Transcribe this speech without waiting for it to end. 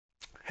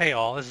Hey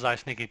all, this is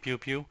iSneaky Pew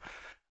Pew.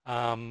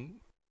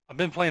 I've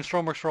been playing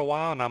StormWorks for a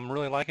while and I'm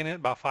really liking it,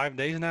 about 5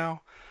 days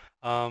now.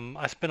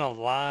 I spent a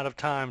lot of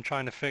time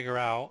trying to figure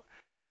out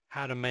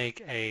how to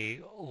make a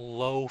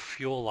low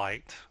fuel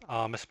light,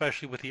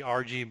 especially with the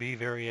RGB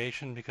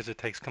variation because it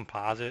takes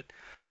composite,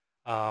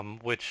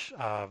 which,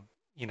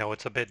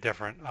 it's a bit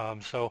different.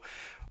 So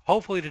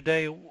hopefully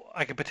today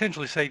I could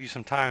potentially save you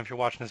some time if you're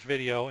watching this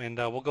video and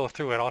we'll go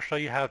through it. I'll show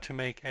you how to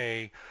make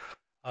a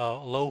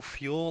low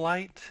fuel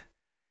light.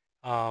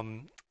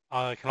 Um,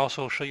 I can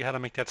also show you how to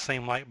make that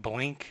same light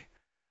blink.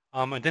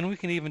 And then we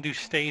can even do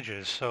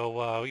stages.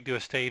 So we do a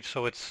stage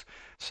so it's,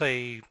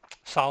 say,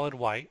 solid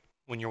white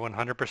when you're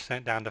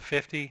 100% down to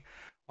 50.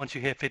 Once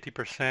you hit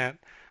 50%,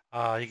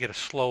 you get a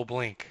slow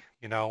blink,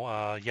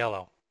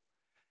 yellow.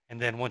 And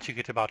then once you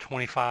get to about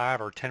 25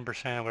 or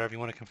 10%, whatever you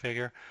want to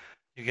configure,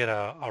 you get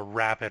a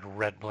rapid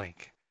red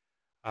blink.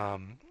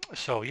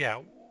 So yeah,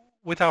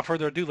 without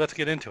further ado, let's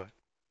get into it.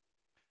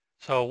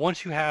 So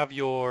once you have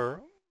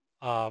your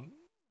um,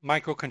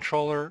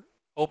 microcontroller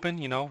open,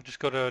 just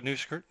go to new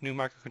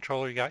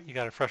microcontroller. You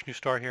got a fresh new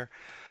start here.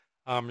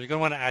 You're gonna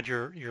want to add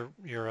your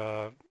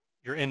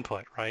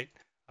input, right?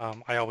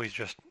 I always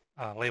just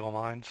label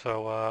mine.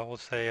 So we'll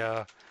say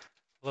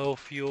low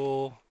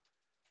fuel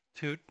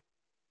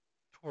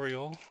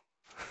tutorial.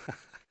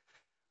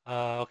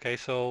 Okay,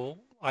 so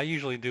I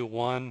usually do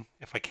one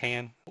if I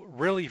can.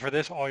 Really, for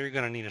this, all you're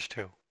gonna need is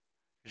two,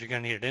 because you're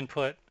gonna need an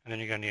input and then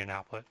you're gonna need an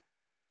output.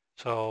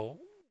 So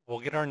we'll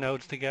get our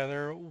nodes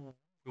together.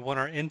 We want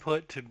our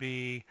input to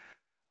be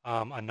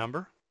a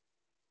number,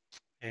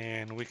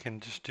 and we can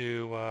just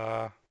do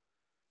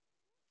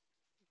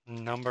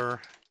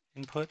number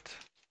input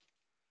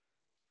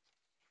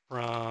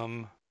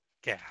from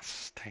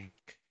gas tank.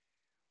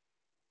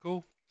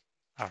 Cool.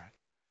 All right.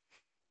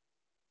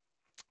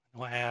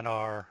 We'll add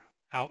our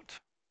out,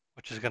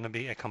 which is going to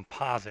be a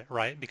composite,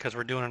 right? Because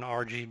we're doing an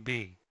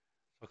RGB.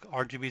 So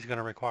RGB is going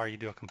to require you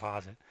do a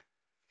composite.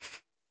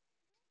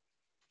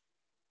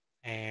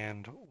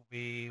 And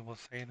we will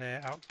say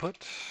the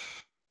output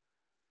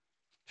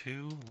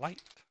to light.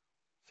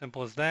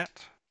 Simple as that.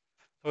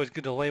 It's always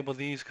good to label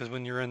these because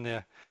when you're in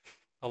the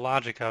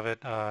logic of it,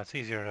 it's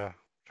easier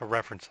to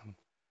reference them.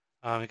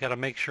 You got to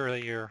make sure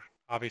that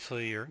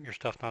obviously your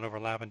stuff's not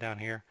overlapping down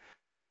here.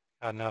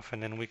 Got enough,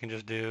 and then we can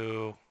just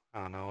do,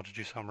 I don't know, I'll just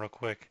do something real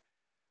quick.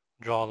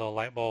 Draw a little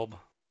light bulb.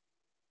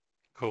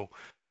 Cool.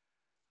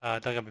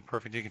 It's not gonna be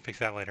perfect. You can fix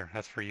that later.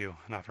 That's for you,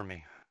 not for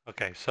me.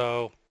 Okay,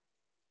 so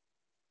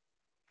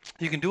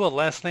you can do a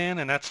less than,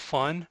 and that's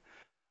fun.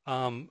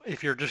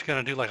 If you're just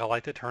gonna do like a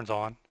light that turns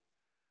on.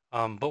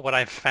 But what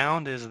I've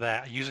found is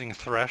that using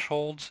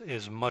thresholds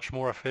is much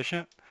more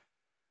efficient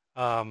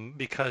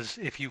because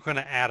if you're going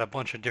to add a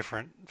bunch of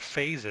different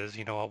phases, a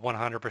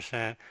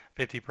 100%,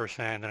 50%,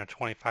 and then a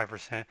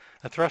 25%,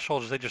 the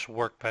thresholds, they just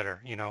work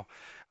better,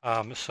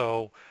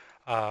 So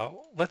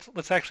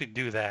let's actually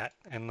do that,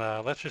 and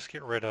let's just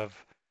get rid of.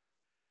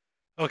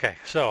 Okay,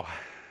 so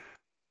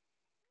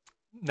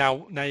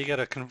now you got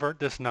to convert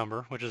this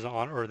number, which is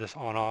on or this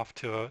on off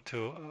to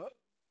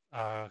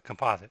a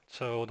composite.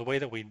 So the way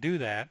that we do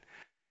that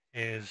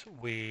is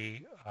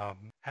we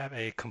have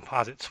a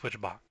composite switch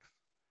box.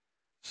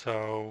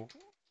 So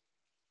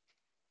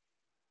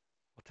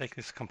we'll take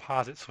this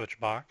composite switch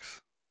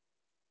box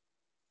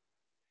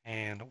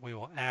and we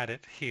will add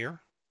it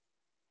here.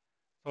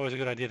 It's always a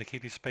good idea to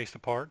keep these spaced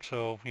apart.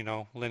 So,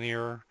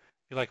 linear.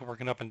 If you like it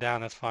working up and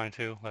down, that's fine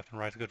too. Left and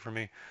right is good for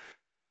me.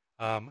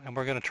 And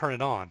we're going to turn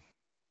it on.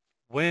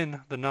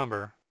 When the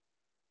number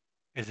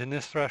is in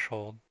this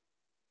threshold,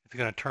 it's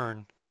going to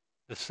turn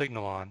the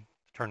signal on,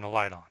 to turn the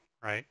light on,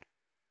 right?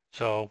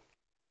 So,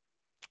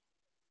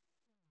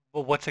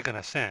 well, what's it going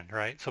to send,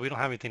 right? So we don't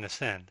have anything to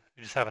send.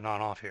 We just have an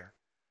on-off here.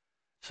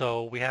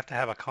 So we have to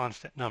have a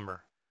constant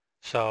number.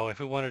 So if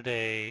we wanted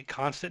a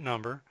constant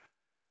number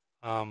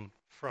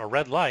for a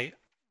red light,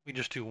 we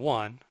just do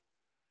 1,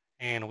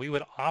 and we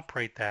would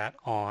operate that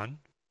on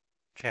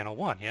channel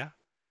 1, yeah?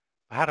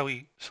 How do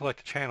we select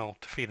a channel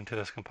to feed into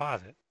this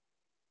composite?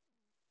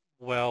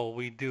 Well,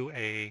 we do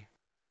a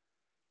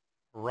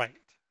write.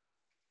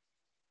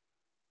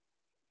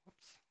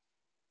 Oops.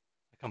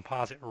 A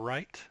composite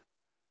write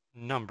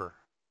number.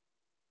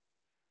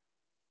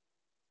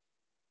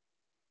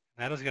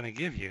 And that is going to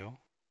give you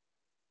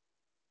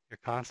your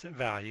constant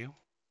value,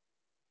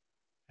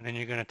 and then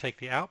you're going to take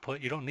the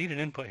output. You don't need an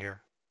input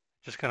here.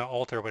 It's just going to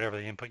alter whatever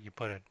the input you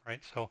put in,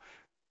 right? So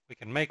we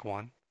can make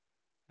one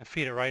and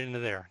feed it right into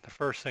there. The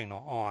first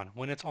signal on.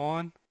 When it's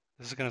on,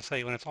 this is going to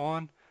say when it's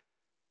on,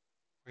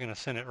 we're going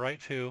to send it right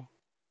to,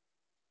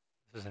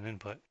 this is an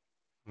input.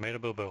 Made a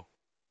boo-boo.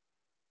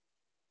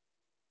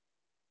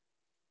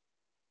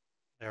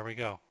 There we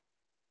go.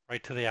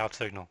 Right to the out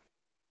signal.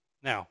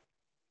 Now,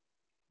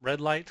 red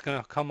light's going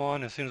to come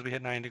on as soon as we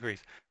hit 90 degrees,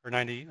 or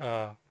 90.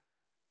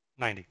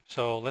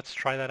 So let's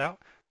try that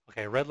out.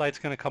 Okay, red light's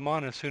going to come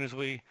on as soon as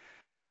we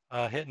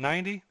hit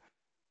 90. It's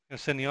going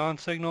to send the on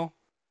signal.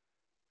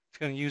 It's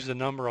going to use the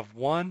number of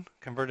 1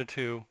 converted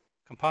to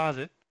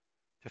composite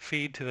to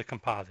feed to the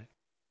composite.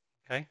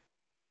 Okay?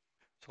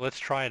 So let's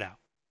try it out.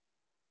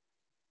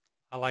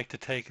 I like to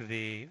take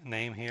the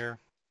name here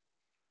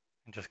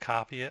and just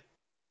copy it.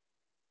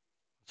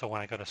 So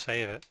when I go to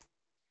save it,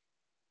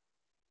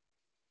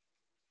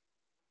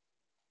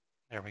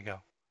 there we go.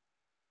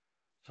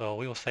 So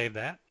we will save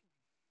that.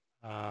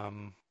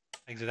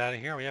 Exit out of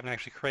here. We haven't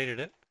actually created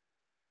it.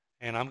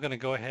 And I'm going to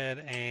go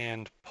ahead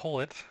and pull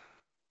it.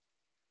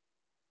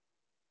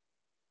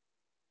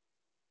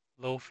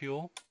 Low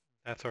fuel.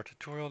 That's our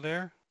tutorial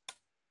there.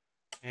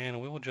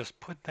 And we will just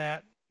put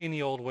that in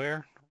the old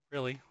where,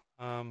 really.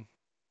 On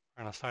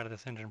the side of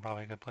this engine,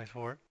 probably a good place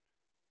for it.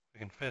 We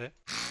can fit it.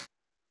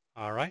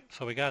 All right,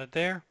 so we got it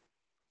there.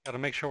 Got to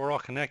make sure we're all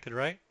connected,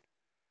 right?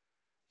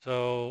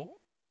 So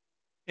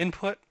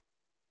input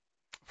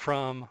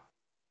from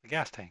the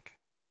gas tank.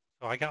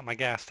 So I got my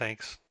gas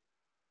tanks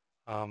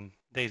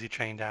daisy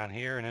chain down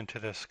here and into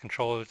this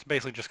controller. It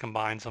basically just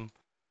combines them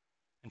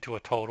into a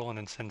total and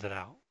then sends it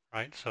out,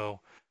 right? So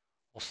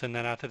we'll send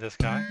that out to this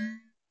guy.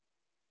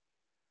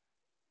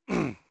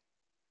 And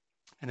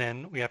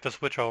then we have to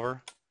switch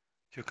over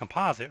to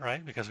composite,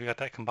 right? Because we got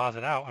that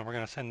composite out and we're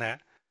going to send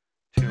that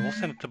to, we'll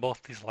send it to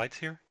both these lights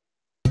here.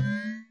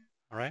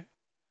 All right.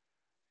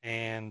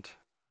 And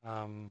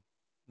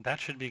that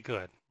should be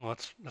good. Well,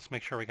 let's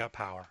make sure we got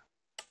power.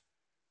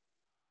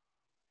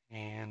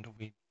 And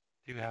we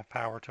do have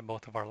power to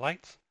both of our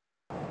lights.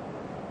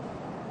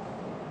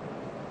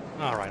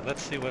 All right,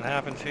 let's see what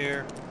happens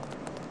here.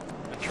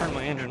 I turn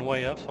my engine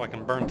way up so I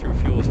can burn through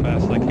fuel as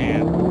fast as I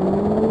can.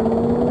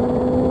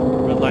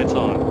 Red light's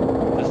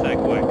on, just that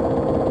quick.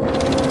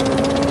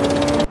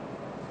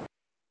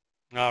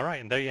 All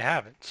right, and there you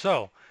have it.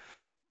 So,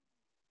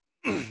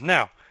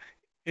 now,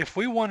 if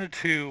we wanted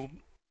to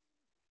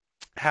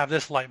have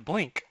this light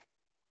blink,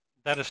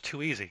 that is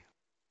too easy.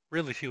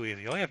 Really too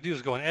easy. All you have to do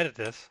is go and edit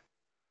this.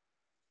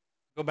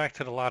 Go back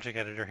to the logic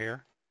editor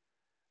here,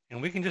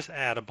 and we can just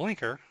add a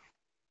blinker.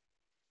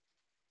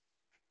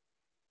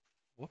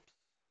 Whoops.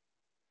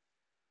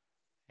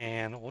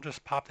 And we'll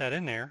just pop that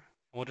in there.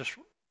 We'll just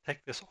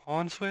take this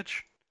on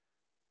switch,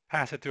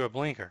 pass it through a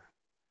blinker.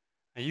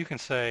 And you can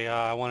say,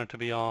 I want it to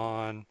be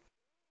on,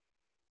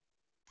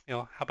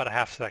 how about a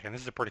half second?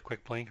 This is a pretty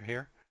quick blinker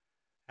here.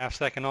 Half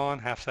second on,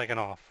 half second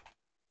off.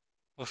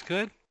 Looks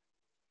good.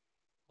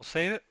 We'll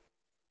save it.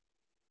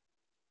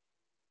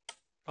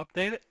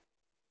 Update it.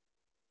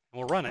 And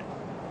we'll run it.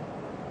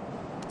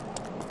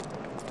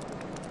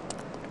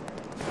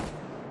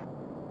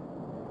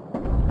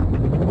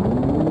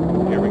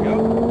 Here we go.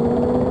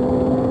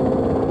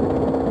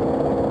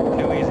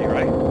 Too easy,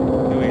 right?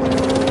 Too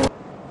easy.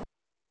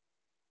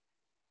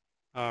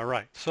 All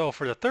right, so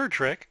for the third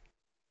trick,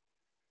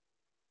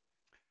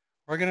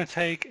 we're going to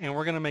take and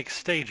we're going to make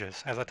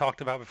stages, as I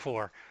talked about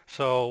before.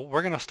 So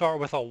we're going to start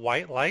with a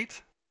white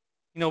light.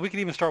 We could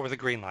even start with a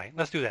green light.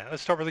 Let's do that.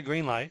 Let's start with a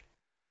green light.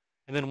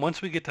 And then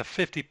once we get to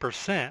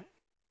 50%,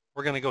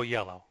 we're going to go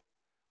yellow.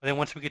 And then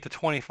once we get to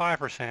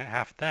 25%,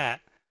 half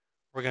that,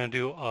 we're going to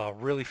do a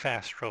really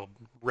fast strobe,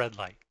 red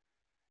light.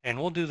 And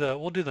we'll do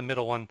the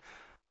middle one,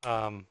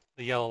 the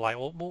yellow light.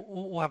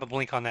 We'll have a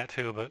blink on that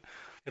too, but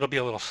it'll be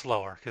a little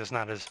slower because it's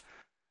not as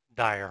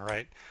dire,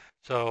 right?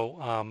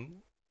 So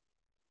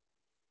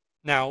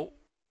now,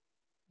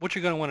 what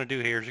you're going to want to do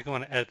here is you're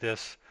going to edit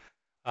this,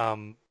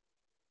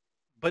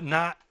 but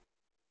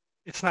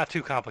it's not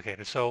too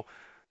complicated. So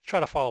try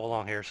to follow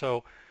along here.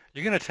 So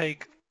you're going to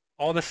take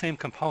all the same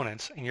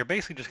components and you're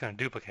basically just going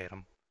to duplicate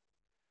them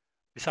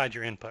besides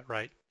your input,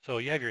 right? So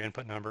you have your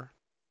input number.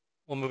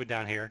 We'll move it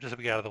down here just so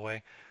we get out of the way.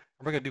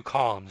 And we're going to do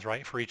columns,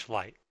 right, for each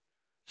light.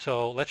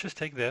 So let's just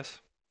take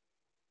this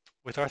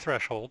with our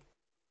threshold,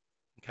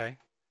 okay?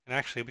 And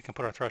actually we can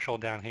put our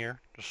threshold down here.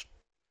 Just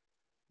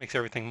makes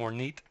everything more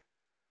neat.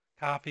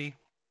 Copy.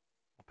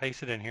 We'll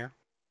paste it in here.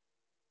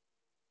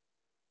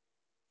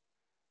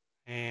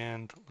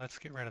 And let's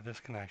get rid of this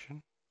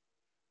connection.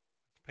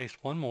 Paste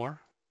one more.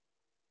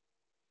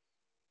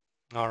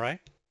 All right.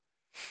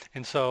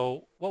 And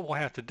so what we'll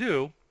have to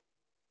do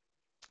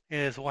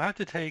is we'll have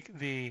to take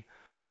the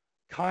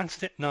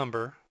constant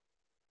number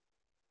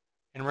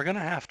and we're going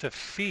to have to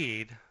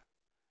feed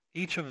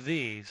each of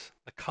these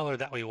the color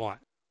that we want.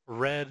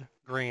 Red,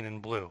 green, and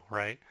blue,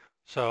 right?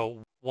 So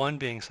one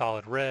being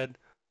solid red,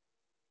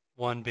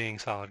 one being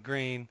solid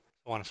green,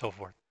 so on and so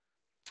forth.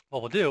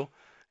 What we'll do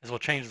is we'll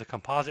change the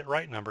composite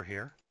right number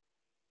here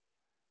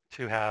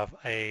to have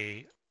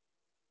a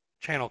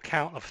channel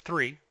count of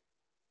 3.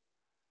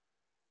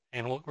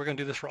 And we're going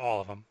to do this for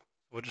all of them.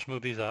 We'll just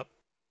move these up.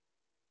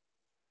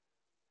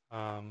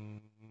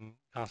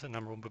 Constant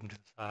number, we'll move them to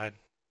the side.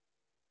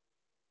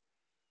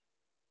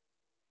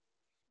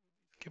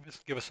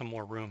 Give us some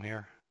more room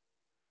here.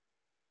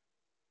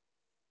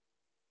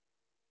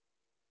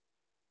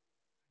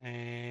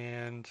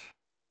 And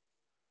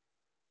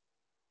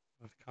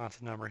with the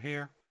constant number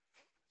here.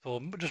 So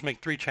we'll just make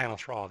 3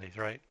 channels for all of these,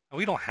 right? And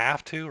we don't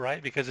have to,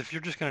 right? Because if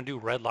you're just going to do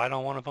red light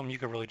on one of them, you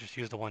could really just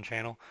use the one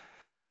channel.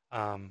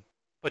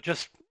 But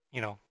just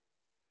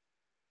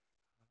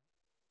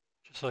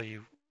so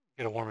you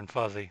get a warm and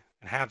fuzzy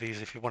and have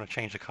these if you want to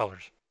change the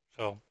colors.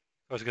 So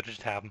always good to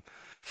just have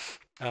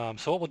them.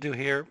 So what we'll do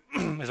here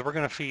is we're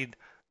going to feed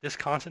this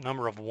constant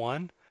number of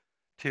 1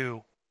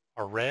 to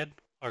our red,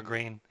 our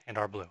green, and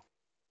our blue.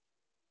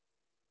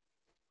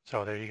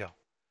 So there you go.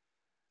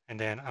 And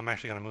then I'm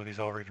actually going to move these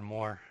over even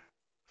more.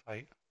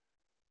 I'm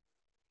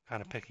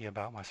kind of picky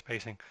about my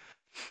spacing.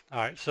 All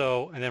right,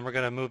 so, and then we're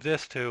going to move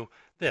this to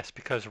this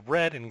because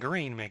red and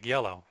green make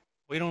yellow.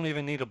 We don't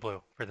even need a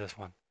blue for this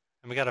one.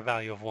 And we got a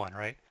value of 1,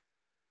 right?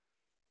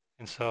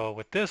 And so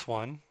with this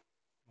one,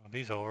 move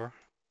these over.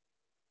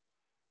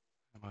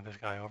 Move this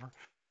guy over.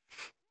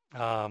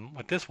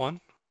 With this one,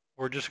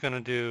 we're just going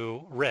to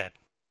do red.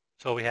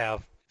 So we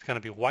have, it's going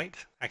to be white.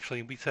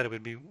 Actually, we said it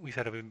would be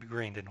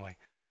green, didn't we?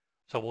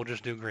 So we'll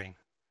just do green.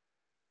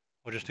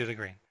 We'll just do the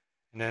green.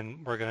 And then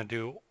we're going to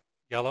do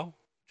yellow,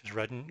 which is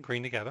red and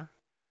green together.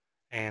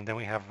 And then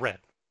we have red.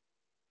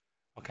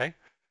 Okay?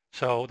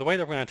 So the way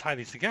that we're going to tie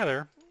these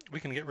together, we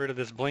can get rid of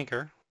this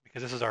blinker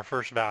because this is our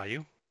first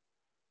value.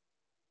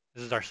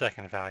 This is our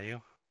second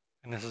value.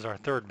 And this is our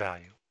third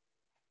value.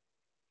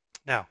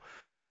 Now,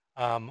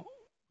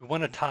 we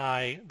want to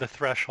tie the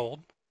threshold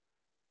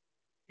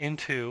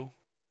into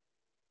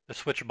the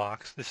switch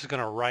box. This is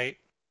going to write,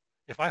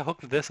 if I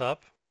hooked this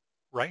up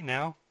right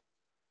now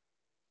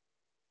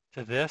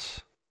to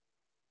this,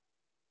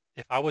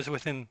 if I was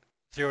within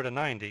 0 to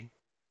 90,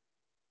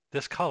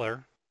 this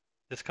color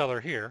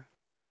here,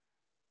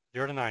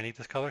 0 to 90,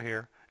 this color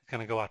here is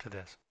going to go out to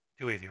this.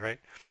 Too easy, right?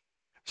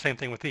 Same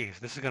thing with these.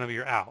 This is going to be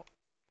your out.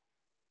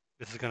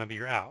 This is going to be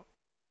your out.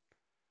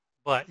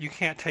 But you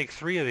can't take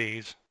 3 of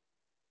these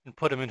and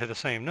put them into the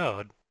same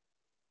node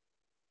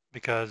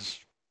because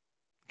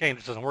the game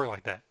just doesn't work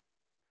like that.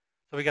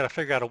 So we got to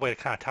figure out a way to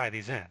kind of tie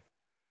these in.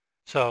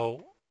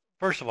 So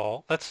first of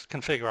all, let's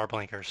configure our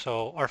blinkers.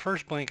 So our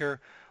first blinker,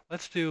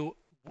 let's do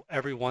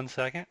every 1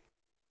 second.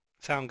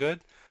 Sound good?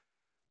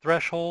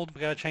 Threshold,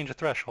 we got to change the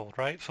threshold,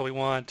 right? So we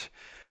want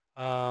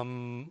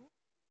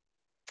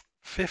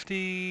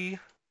 50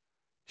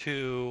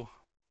 to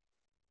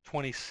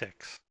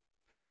 26.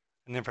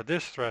 And then for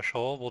this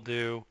threshold, we'll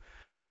do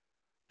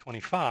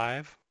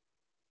 25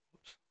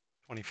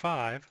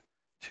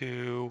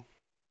 to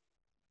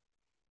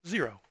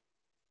 0.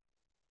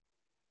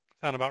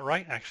 Sound about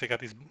right? Actually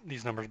got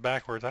these numbers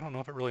backwards. I don't know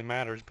if it really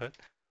matters, but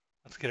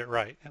let's get it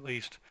right at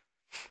least.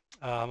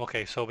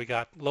 Okay, so we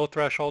got low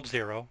threshold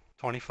 0,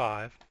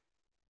 25,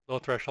 low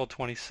threshold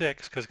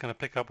 26 because it's going to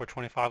pick up where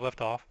 25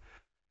 left off,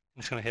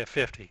 and it's going to hit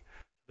 50.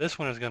 This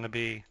one is going to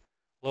be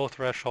low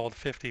threshold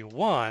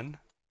 51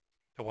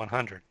 to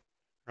 100,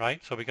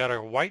 right? So we got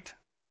our white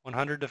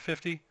 100 to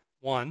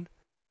 51,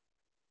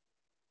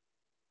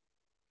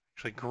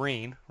 actually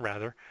green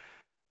rather.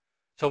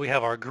 So we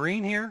have our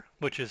green here,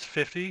 which is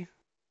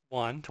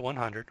 51 to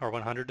 100, or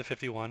 100 to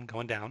 51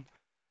 going down.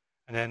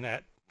 And then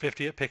at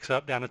 50 it picks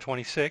up down to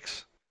 26.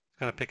 It's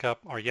going to pick up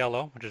our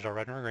yellow, which is our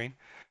red and our green.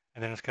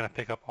 And then it's going to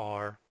pick up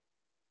our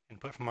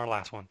input from our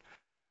last one,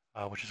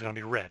 which is going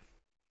to be red.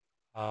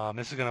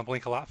 This is going to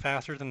blink a lot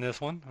faster than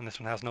this one, and this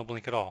one has no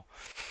blink at all.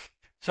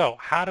 So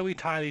how do we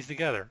tie these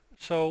together?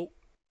 So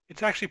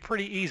it's actually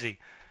pretty easy.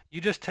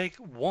 You just take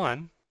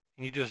one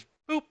and you just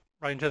boop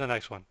right into the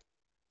next one.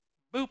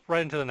 Boop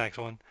right into the next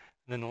one.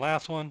 And then the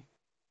last one,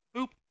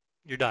 boop,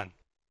 you're done.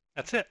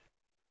 That's it.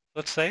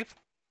 Let's save.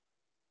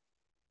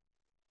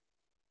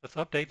 Let's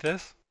update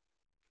this.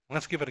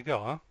 Let's give it a go,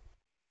 huh?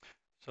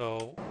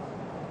 So,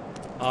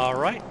 all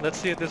right, let's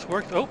see if this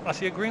works. Oh, I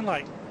see a green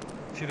light.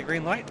 See the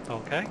green light?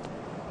 Okay.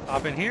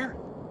 Hop in here.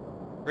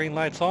 Green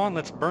light's on.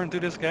 Let's burn through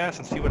this gas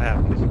and see what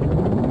happens.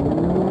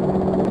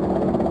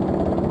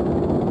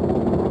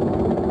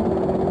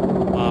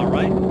 All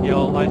right,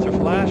 yellow lights are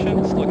flashing.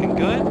 It's looking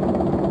good.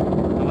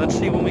 And let's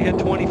see when we hit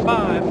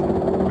 25,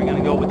 we're going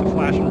to go with the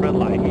flashing red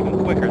light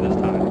even quicker this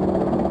time.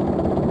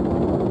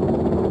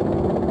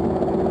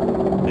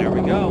 There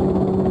we go.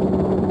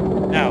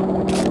 Now,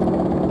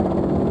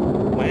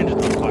 my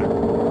engine's on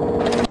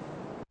fire.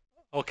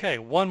 Okay,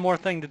 one more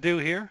thing to do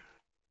here.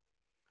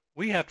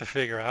 We have to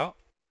figure out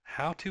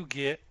how to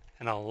get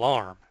an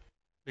alarm,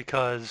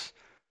 because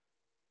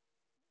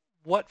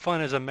what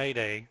fun is a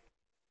Mayday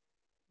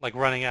like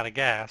running out of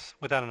gas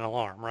without an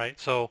alarm, right?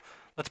 So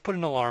let's put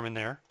an alarm in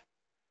there.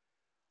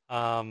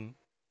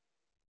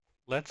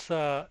 Let's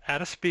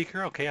add a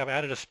speaker. Okay, I've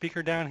added a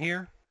speaker down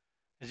here,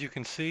 as you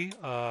can see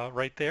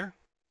right there.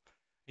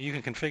 You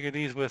can configure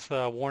these with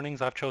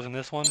warnings. I've chosen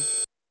this one.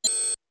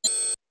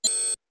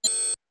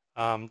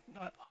 I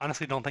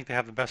honestly don't think they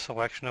have the best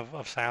selection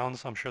of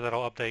sounds. I'm sure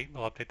that'll update.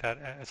 They'll update that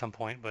at some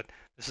point, but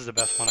this is the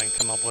best one I can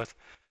come up with.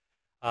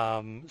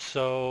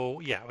 So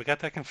yeah, we got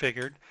that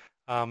configured.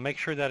 Make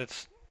sure that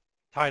it's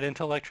tied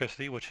into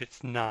electricity, which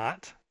it's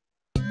not.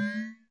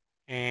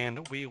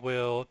 And we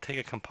will take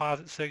a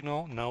composite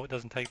signal. No, it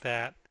doesn't take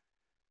that.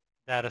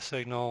 Data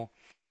signal.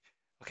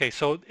 Okay,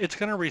 so it's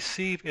going to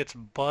receive its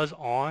buzz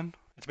on.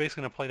 It's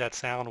basically going to play that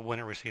sound when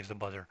it receives the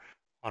buzzer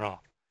on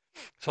off.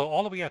 So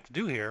all that we have to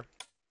do here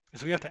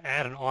is we have to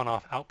add an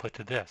on-off output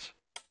to this.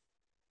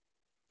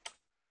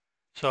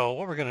 So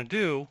what we're going to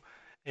do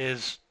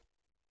is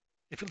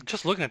if you're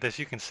just looking at this,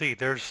 you can see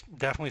there's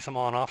definitely some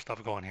on-off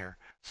stuff going here.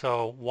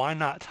 So why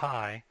not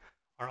tie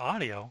our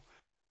audio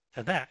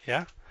to that,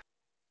 yeah?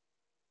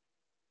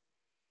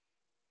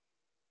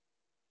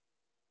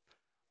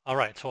 All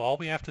right, so all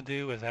we have to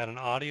do is add an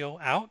audio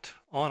out,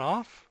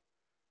 on-off.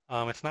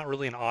 It's not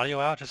really an audio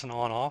out, just an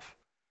on-off.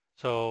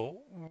 So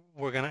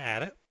we're going to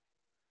add it,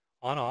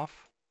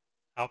 on-off,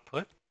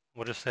 output.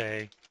 We'll just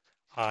say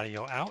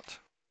audio out,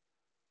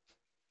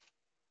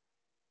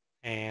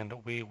 and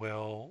we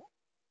will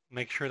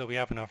make sure that we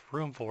have enough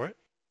room for it.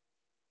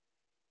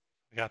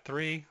 We got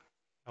 3,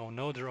 no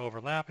nodes are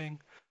overlapping.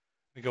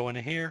 We go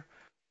into here,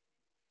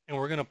 and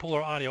we're going to pull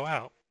our audio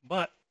out,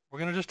 but we're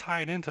going to just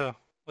tie it into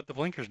what the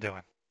blinker's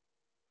doing.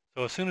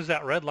 So as soon as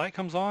that red light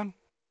comes on,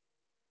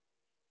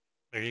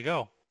 there you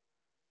go.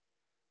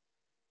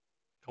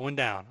 Going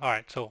down. All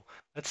right, so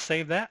let's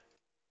save that.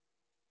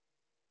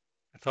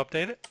 Let's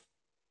update it.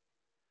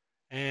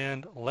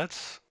 And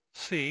let's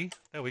see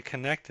that we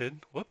connected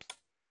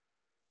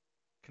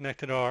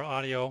our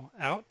audio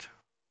out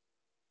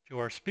to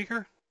our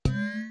speaker.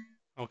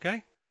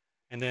 Okay.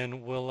 And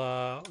then we'll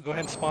go ahead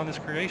and spawn this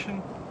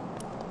creation,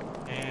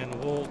 and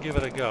we'll give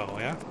it a go,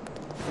 yeah?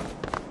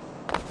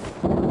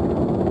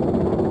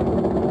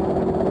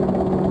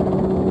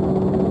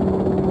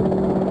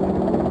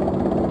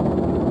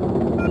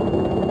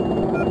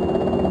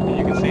 And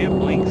you can see it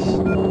blinks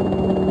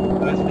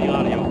with the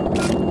audio.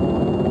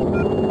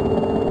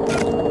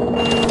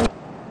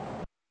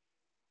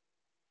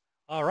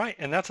 All right,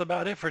 and that's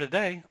about it for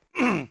today.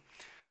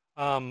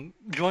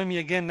 Join me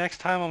again next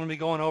time. I'm going to be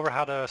going over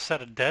how to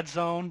set a dead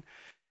zone,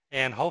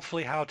 and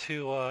hopefully how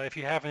to, if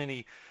you have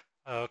any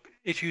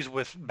issues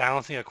with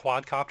balancing a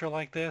quadcopter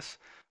like this.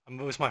 It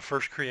was my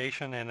first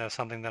creation, and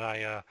something that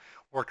I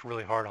worked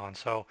really hard on.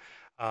 So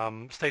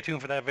stay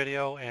tuned for that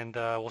video, and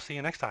we'll see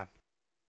you next time.